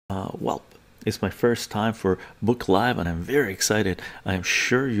Well, it's my first time for book live, and I'm very excited. I'm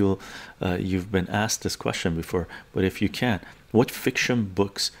sure you've been asked this question before, but if you can, what fiction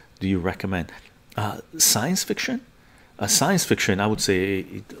books do you recommend? Science fiction. Science fiction, I would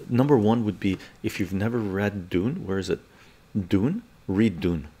say number one would be, if you've never read Dune. Where is it? Dune. Read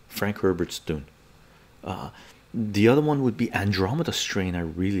Dune. Frank Herbert's Dune. The other one would be Andromeda Strain. I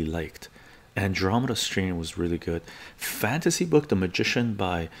really liked. Andromeda Strain was really good. Fantasy book, The Magician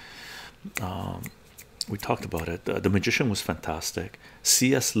by we talked about it. The Magician was fantastic.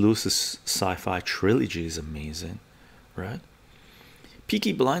 C.S. Lewis's sci-fi trilogy is amazing, right?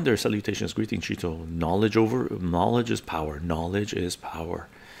 Peaky Blinder, salutations, greetings, Chito. Knowledge is power. Knowledge is power.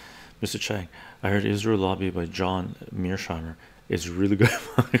 Mr. Chang, I heard Israel Lobby by John Mearsheimer is really good.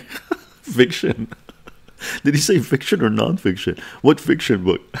 Fiction. Did he say fiction or non-fiction? What fiction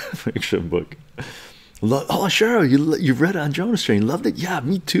book? Fiction book. Oh, sure. You read Andromeda Strain, loved it. Yeah,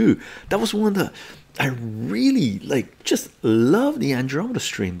 me too. That was one of the, I really like, just love the Andromeda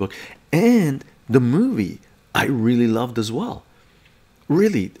Strain book, and the movie I really loved as well.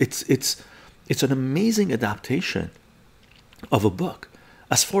 Really, it's an amazing adaptation of a book.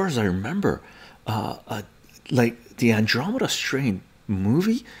 As far as I remember, like the Andromeda Strain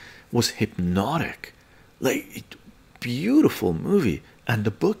movie was hypnotic, like beautiful movie, and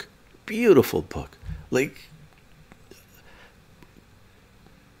the book, beautiful book. Like,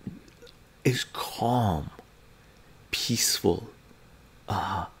 it's calm, peaceful.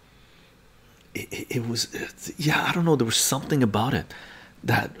 It was, yeah, I don't know, there was something about it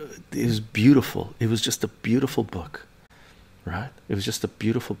that it was beautiful. It was just a beautiful book, right? It was just a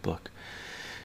beautiful book.